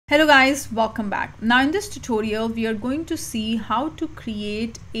Hello guys, welcome back. Now in this tutorial, we are going to see how to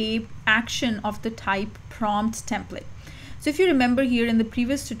create a action of the type prompt template. So if you remember here in the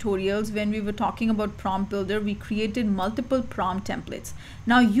previous tutorials, when we were talking about prompt builder, we created multiple prompt templates.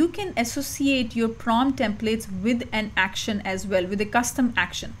 Now you can associate your prompt templates with an action as well, with a custom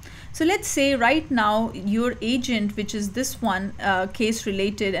action. So let's say right now your agent, which is this one, case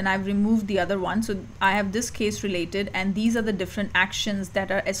related, and I've removed the other one. So I have this case related, and these are the different actions that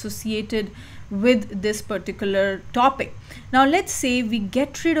are associated with this particular topic. Now let's say we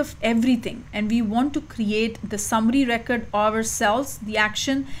get rid of everything and we want to create the summary record ourselves, the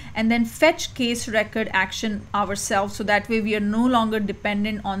action, and then fetch case record action ourselves, so that way we are no longer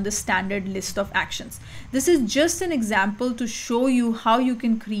dependent on the standard list of actions. This is just an example to show you how you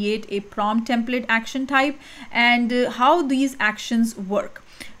can create a prompt template action type and how these actions work.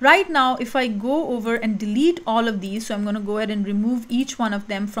 Right now, if I go over and delete all of these, so I'm going to go ahead and remove each one of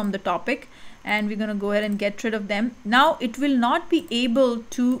them from the topic, and we're going to go ahead and get rid of them. Now it will not be able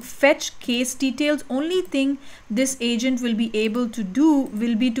to fetch case details. Only thing this agent will be able to do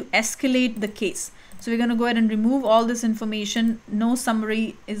will be to escalate the case. So we're going to go ahead and remove all this information. No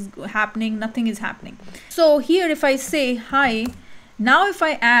summary is happening, nothing is happening. So here if I say hi, now if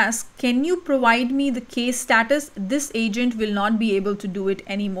I ask, can you provide me the case status, this agent will not be able to do it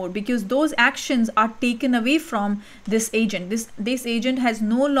anymore, because those actions are taken away from this agent. This agent has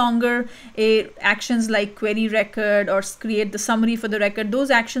no longer actions like query record or create the summary for the record.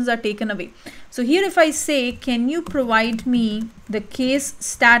 Those actions are taken away. So here if I say, can you provide me the case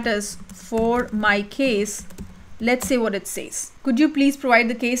status for my case, let's say what it says. Could you please provide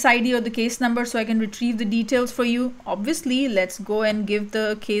the case ID or the case number so I can retrieve the details for you? Obviously, let's go and give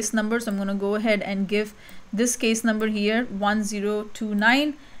the case number. So I'm going to go ahead and give this case number here,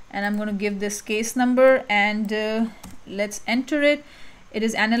 1029, and I'm going to give this case number, and let's enter it. It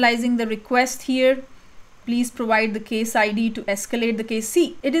is analyzing the request here. Please provide the case ID to escalate the case.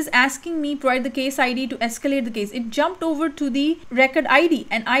 See, it is asking me provide the case ID to escalate the case. It jumped over to the record ID,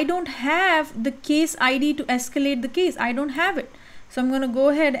 and I don't have the case ID to escalate the case. I don't have it. So I'm going to go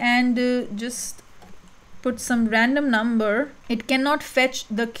ahead and just put some random number. It cannot fetch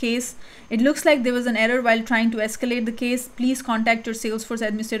the case. It looks like there was an error while trying to escalate the case. Please contact your Salesforce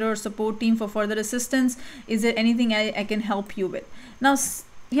administrator or support team for further assistance. Is there anything I can help you with? Now,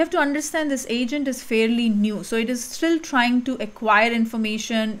 you have to understand this agent is fairly new, so it is still trying to acquire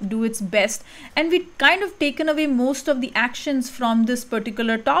information, do its best, and we kind of taken away most of the actions from this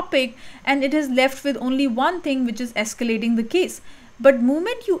particular topic, and it has left with only one thing, which is escalating the case. But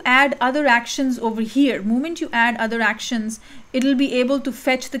moment you add other actions over here, it'll be able to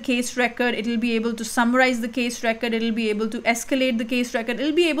fetch the case record, it'll be able to summarize the case record, it'll be able to escalate the case record,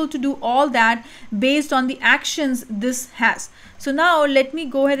 it'll be able to do all that based on the actions this has. So now let me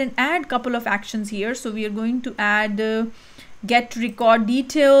go ahead and add a couple of actions here. So we are going to add get record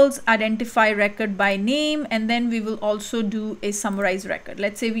details, identify record by name, and then we will also do a summarize record.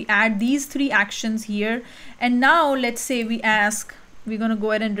 Let's say we add these three actions here, and now let's say we ask, we're going to go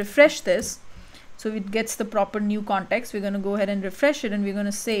ahead and refresh this so it gets the proper new context. We're going to go ahead and refresh it, and we're going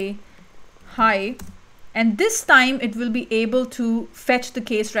to say hi, and this time it will be able to fetch the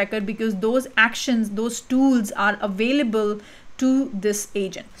case record because those actions, those tools are available to this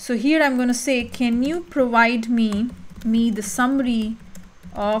agent. So here I'm going to say, can you provide me the summary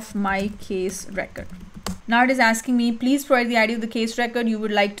of my case record? Now it is asking me, please provide the ID of the case record you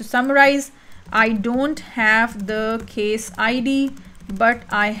would like to summarize. I don't have the case ID, but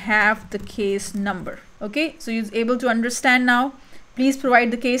I have the case number. Okay, so you're able to understand now. Please provide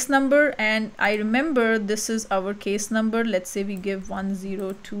the case number, and I remember this is our case number. Let's say we give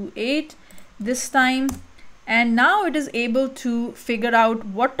 1028 this time, and now it is able to figure out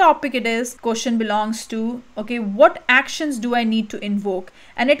what topic it is, question belongs to, okay, what actions do I need to invoke,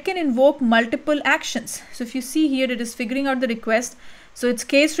 and it can invoke multiple actions. So if you see here, it is figuring out the request. So it's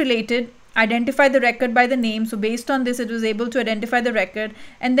case related, identify the record by the name. So based on this, it was able to identify the record,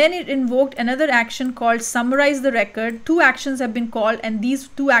 and then it invoked another action called summarize the record. Two actions have been called, and these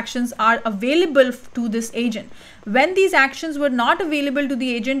two actions are available to this agent. When these actions were not available to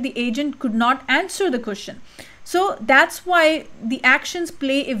the agent could not answer the question. So that's why the actions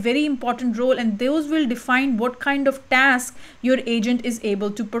play a very important role, and those will define what kind of task your agent is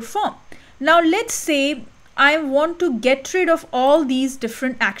able to perform. Now let's say I want to get rid of all these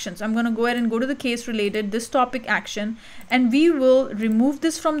different actions. I'm going to go ahead and go to the case related, this topic action, and we will remove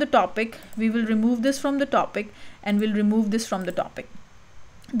this from the topic. We will remove this from the topic, and we'll remove this from the topic.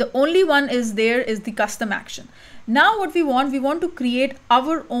 The only one is there is the custom action. Now what we want to create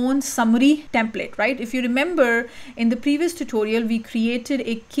our own summary template, right? If you remember in the previous tutorial, we created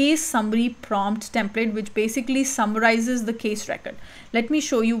a case summary prompt template, which basically summarizes the case record. Let me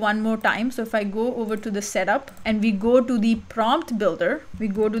show you one more time. So if I go over to the setup and we go to the prompt builder,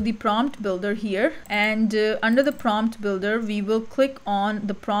 here, and under the prompt builder, we will click on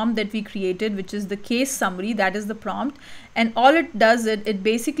the prompt that we created, which is the case summary. That is the prompt. And all it does, it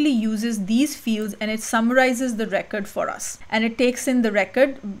basically uses these fields and it summarizes the record for us. And it takes in the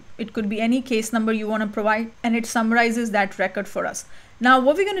record. It could be any case number you want to provide, and it summarizes that record for us. Now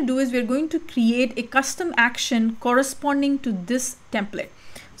what we're going to do is we're going to create a custom action corresponding to this template.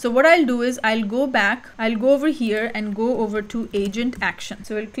 So what I'll do is I'll go over here and go over to agent action.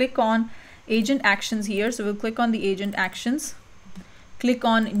 So we'll click on agent actions here. So we'll click on the agent actions, click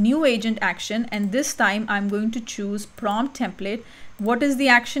on new agent action, and this time I'm going to choose prompt template. What is the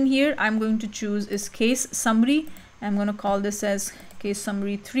action here? I'm going to choose is case summary. I'm going to call this as case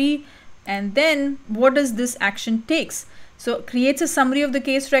summary 3. And then what does this action takes? So it creates a summary of the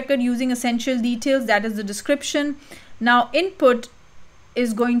case record using essential details. That is the description. Now input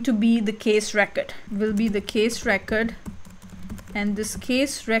is going to be the case record, will be the case record, and this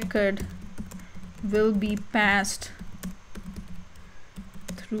case record will be passed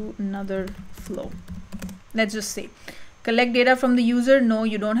through another flow. Let's just say collect data from the user. No,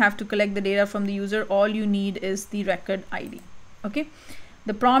 you don't have to collect the data from the user. All you need is the record ID. Okay.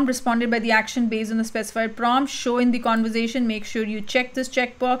 The prompt responded by the action based on the specified prompt. Show in the conversation. Make sure you check this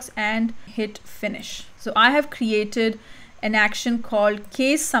checkbox and hit finish. So I have created an action called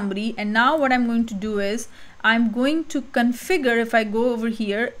case summary. And now what I'm going to do is I'm going to configure, if I go over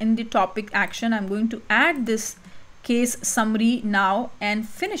here in the topic action, I'm going to add this case summary now and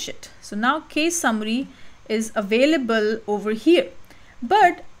finish it. So now case summary is available over here,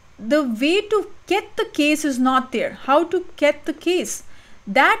 but the way to get the case is not there. How to get the case?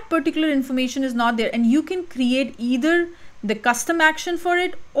 That particular information is not there, and you can create either the custom action for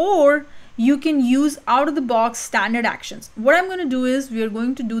it or you can use out of the box standard actions. What I'm going to do is we are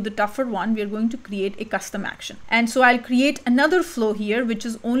going to do the tougher one. We are going to create a custom action. And so I'll create another flow here, which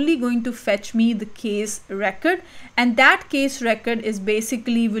is only going to fetch me the case record. And that case record is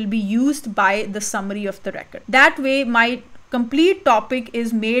basically will be used by the summary of the record. That way my complete topic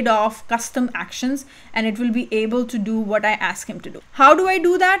is made of custom actions and it will be able to do what I ask him to do. How do I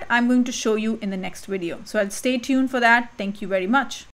do that? I'm going to show you in the next video. So I'll stay tuned for that. Thank you very much.